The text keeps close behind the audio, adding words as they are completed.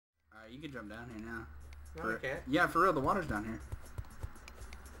you can jump down here now. No, I can't. Yeah, for real, the water's down here.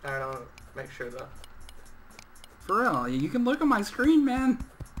 Alright, I'll make sure though. For real, you can look on my screen, man.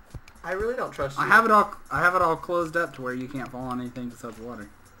 I really don't trust you. I have it all closed up to where you can't fall on anything besides water.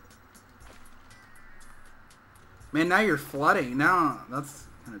 Man, now you're flooding. Now that's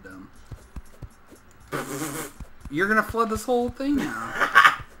kind of dumb. You're gonna flood this whole thing now.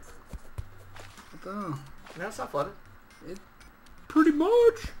 What the hell? No, it's not flooded. It pretty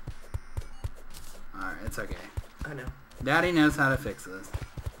much. Alright, it's okay. I know. Daddy knows how to fix this.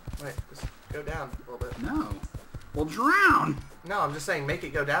 Wait, just go down a little bit. No. Well, drown. No, I'm just saying make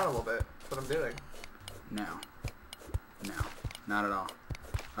it go down a little bit. That's what I'm doing. No. No. Not at all.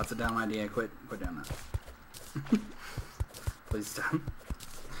 That's a dumb idea. Quit doing that. Please stop.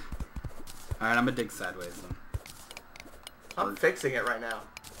 Alright, I'm gonna dig sideways then. I'm fixing it right now.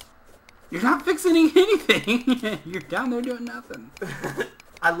 You're not fixing anything. You're down there doing nothing.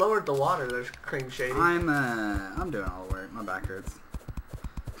 I lowered the water. There's cream shady. I'm doing all the work. My back hurts.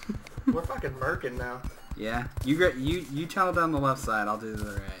 We're fucking murking now. Yeah. You tell down the left side. I'll do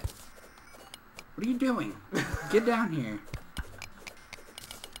the right. What are you doing? Get down here.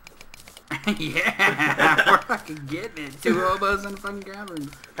 Yeah, we're fucking getting it. 2 hobos and a fucking cavern.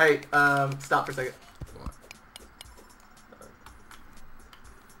 Hey, stop for a second. What?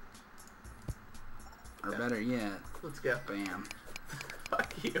 Or better yet, Let's go. bam.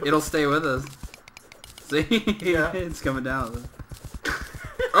 Fuck you. It'll stay with us. See? Yeah. It's coming down with us.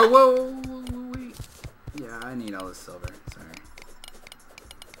 Oh, whoa, wait. Yeah, I need all this silver. Sorry.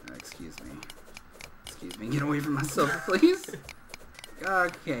 Excuse me. Excuse me. Get away from my silver, please.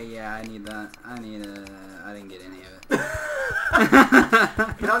 Okay, yeah, I need that. I didn't get any of it.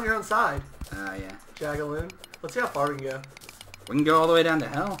 Get on your own side. Oh, yeah. Jagaloon. Let's see how far we can go. We can go all the way down to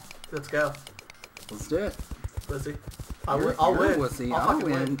hell. Let's go. Let's do it. Let's see. You're I'll a win. wussy. I'll I'll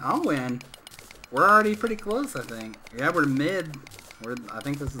fucking win. I'll win. We're already pretty close, I think. Yeah, we're mid. I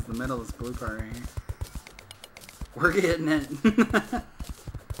think this is the middle of this blue part right here. We're getting it.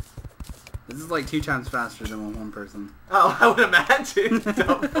 This is like 2 times faster than one person. Oh, I would imagine.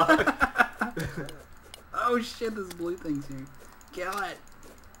 Don't fuck. Oh shit, this blue thing's here. Kill it.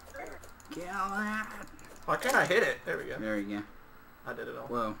 Kill it. Why can't I hit it? There we go. There you go. I did it all.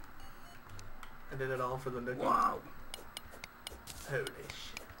 Whoa. I did it all for the nookie. Wow. Holy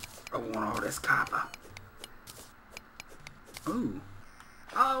shit. I want all this copper. Ooh.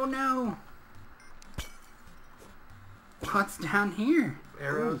 Oh no. What's down here?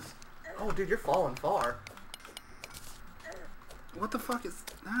 Arrows. Ooh. Oh, dude, you're falling far. What the fuck is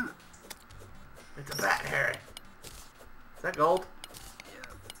that? It's a bat, Harry. Is that gold? Yeah.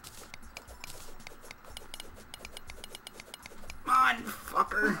 Come on,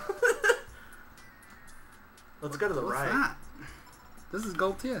 fucker. Let's go to the What's right. that? This is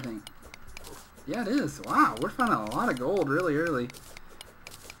gold too, I think. Yeah, it is. Wow, we're finding a lot of gold really early.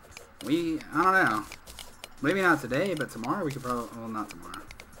 I don't know. Maybe not today, but tomorrow we could probably, well, not tomorrow.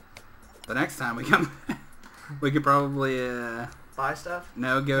 The next time we come, we could probably, Buy stuff?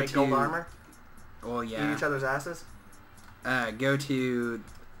 no, go Make to... gold armor? Well, Eat yeah. each other's asses? Go to...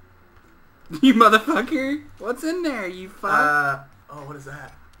 You motherfucker! What's in there, you fuck? Oh, what is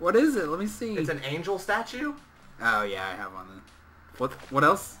that? What is it? Let me see. It's an angel statue? Oh, yeah, I have one then. What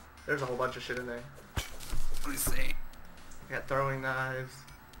else? There's a whole bunch of shit in there. Let me see. Got throwing knives,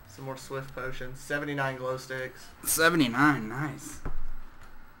 some more swift potions, 79 glow sticks. 79, nice.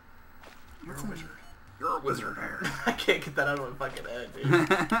 You're a wizard. You're a wizard, Harry. I can't get that out of my fucking head, dude.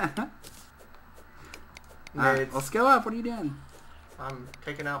 Alright, Nades. let's go up. What are you doing? I'm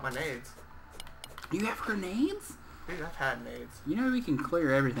taking out my nades. You have grenades? Dude, I've had nades. You know we can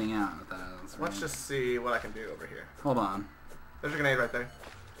clear everything out with those, right? Let's just see what I can do over here. Hold on. There's a grenade right there.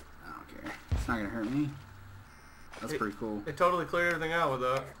 I don't care. It's not gonna hurt me. That's pretty cool. It totally cleared everything out with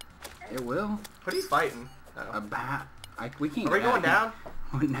that. It will. What are you fighting? Oh. A bat. We can't Are we get out going of down?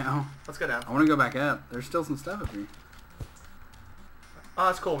 here. No. Let's go down. I want to go back up. There's still some stuff up here. Oh,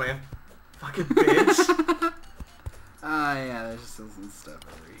 that's cool, man. Fucking bitch. Yeah, there's still some stuff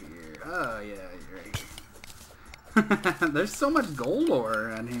over here. Oh, yeah, you're right here. There's so much gold ore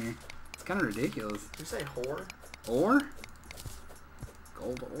around here. It's kind of ridiculous. Did you say whore? Ore?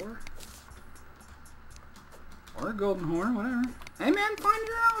 Gold ore? Or a golden horn, whatever. Hey, man, find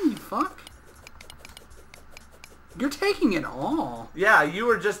your own, you fuck. You're taking it all. Yeah, you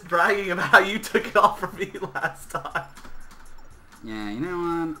were just bragging about how you took it all from me last time. Yeah, you know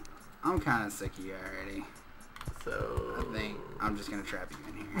what? I'm kind of sick of you already. So... I think I'm just going to trap you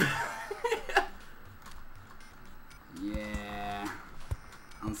in here. Yeah.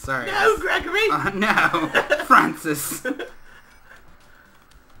 I'm sorry. No, Gregory! No! Francis!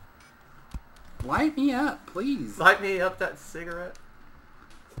 Light me up, please. Light me up that cigarette.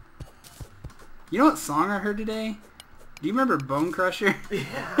 You know what song I heard today? Do you remember Bone Crusher?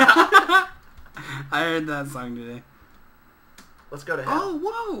 Yeah. I heard that song today. Let's go to hell. Oh,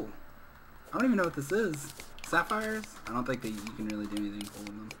 whoa! I don't even know what this is. Sapphires? I don't think that you can really do anything cool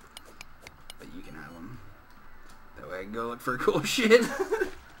with them. But you can have them. That way I can go look for cool shit.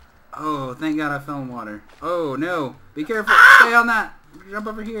 Oh, thank God I fell in water. Oh, no. Be careful. Stay on that. Jump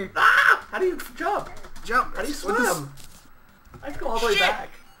over here. Ah! How do you jump? Jump. How do you swim? I can go all the way back.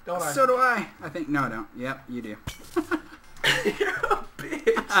 Don't I? So do I. I think. No, I don't. Yep, you do. You're a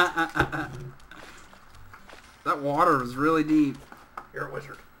bitch. That water was really deep. You're a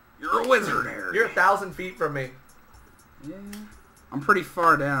wizard. You're a wizard, Harry. You're 1,000 feet from me. Yeah. I'm pretty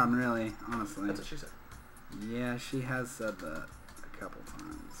far down, really, honestly. That's what she said. Yeah, she has said that a couple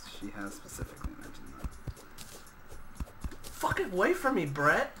times. She has specifically mentioned that. Fuck away from me,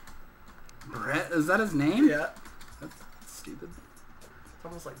 Brett. Brett? Is that his name? Yeah. That's stupid. It's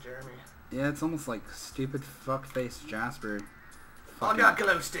almost like Jeremy. Yeah, it's almost like stupid fuck-faced Jasper. I got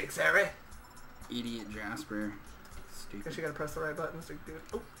glow sticks, Harry. Idiot Jasper. Stupid. Guess you gotta press the right button so you can do it.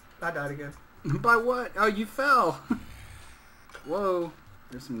 Oh, I died again. By what? Oh, you fell. Whoa.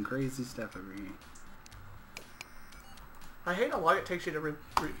 There's some crazy stuff over here. I hate how long it takes you to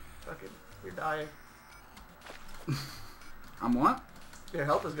fucking... You're dying. I'm what? Your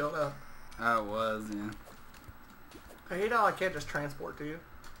health is going up. Oh, it was, yeah. I hate how I can't just transport to you.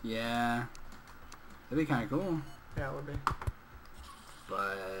 Yeah. That'd be kind of cool. Yeah, it would be.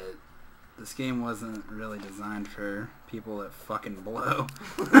 But this game wasn't really designed for people that fucking blow.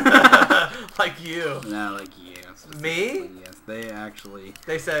 Like you. No, like you. Me? Yes, they actually...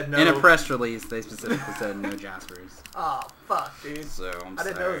 They said no. In a press release, they specifically said no Jaspers. Oh, fuck, dude. So, I'm I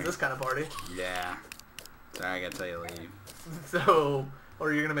didn't know it was this kind of party. Yeah. Sorry, I gotta tell you to leave. So,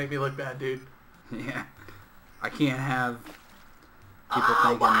 or you're gonna make me look bad, dude. Yeah. I can't have people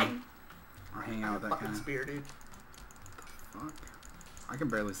thinking or hang out with that kind of... spear, dude. Fuck. I can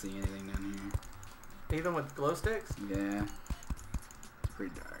barely see anything down here. Even with glow sticks? Yeah. It's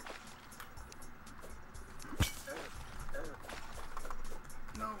pretty dark.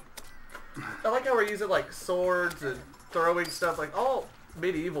 No. I like how we're using like swords and throwing stuff, like all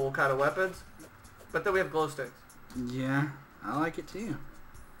medieval kind of weapons. But then we have glow sticks. Yeah, I like it too.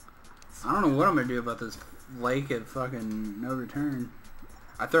 I don't know what I'm gonna do about this lake at fucking no return.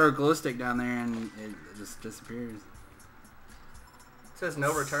 I throw a glow stick down there and it just disappears. It says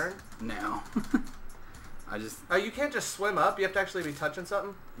no return? No. I just... Oh, you can't just swim up? You have to actually be touching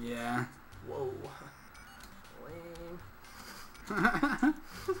something? Yeah. Whoa. Lame.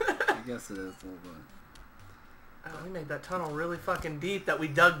 I guess it is a little bit. Oh, we made that tunnel really fucking deep that we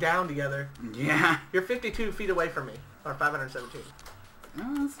dug down together. Yeah. You're 52 feet away from me. Or 517.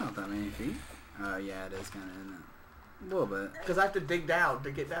 Oh, that's not that many feet. Oh, yeah, it is kind of, isn't it? A little bit. Because I have to dig down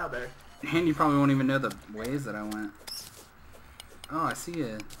to get down there. And you probably won't even know the ways that I went. Oh, I see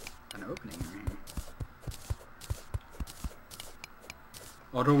an opening right here.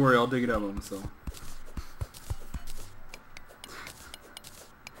 Oh, don't worry, I'll dig it up on myself.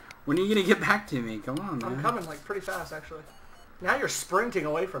 When are you gonna get back to me? Come on, man. I'm coming like pretty fast, actually. Now you're sprinting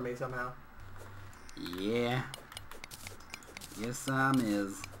away from me somehow. Yeah. Yes, I'm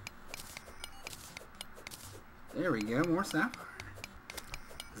is. There we go, more sapphire.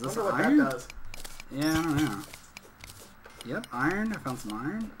 Is this I wonder what iron? that does. Yeah, I don't know. Yep, iron. I found some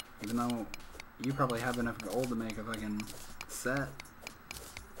iron. Even though you probably have enough gold to make a fucking set.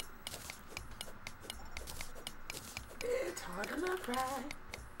 It's hard to look right.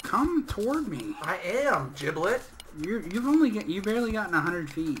 Come toward me. I am, Giblet. You've barely gotten 100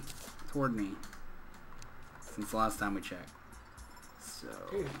 feet toward me since the last time we checked. So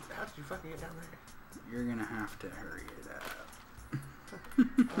Dude, how did you fucking get down there? you're gonna have to hurry it up.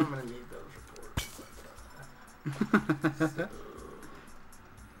 I'm gonna need those reports. So,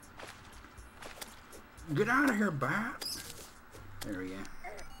 Get out of here, bat. There we go.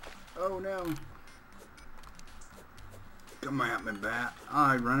 Oh no. Come at me, bat.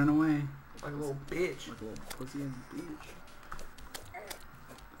 Oh, you're running away. like a little bitch. Like a little pussy ass bitch.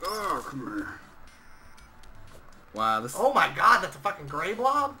 Oh, come here. Wow, this... Oh my god, that's a fucking gray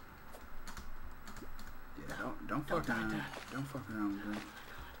blob? Yeah, don't fuck die, around. Dad. Don't fuck around with me.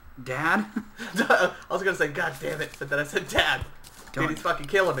 Dad? I was gonna say god damn it, but then I said dad. Dude, he's fucking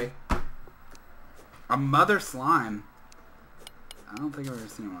killing me. A mother slime. I don't think I've ever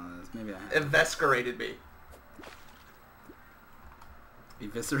seen one of those. Maybe I have. Eviscerated me.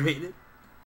 Eviscerated?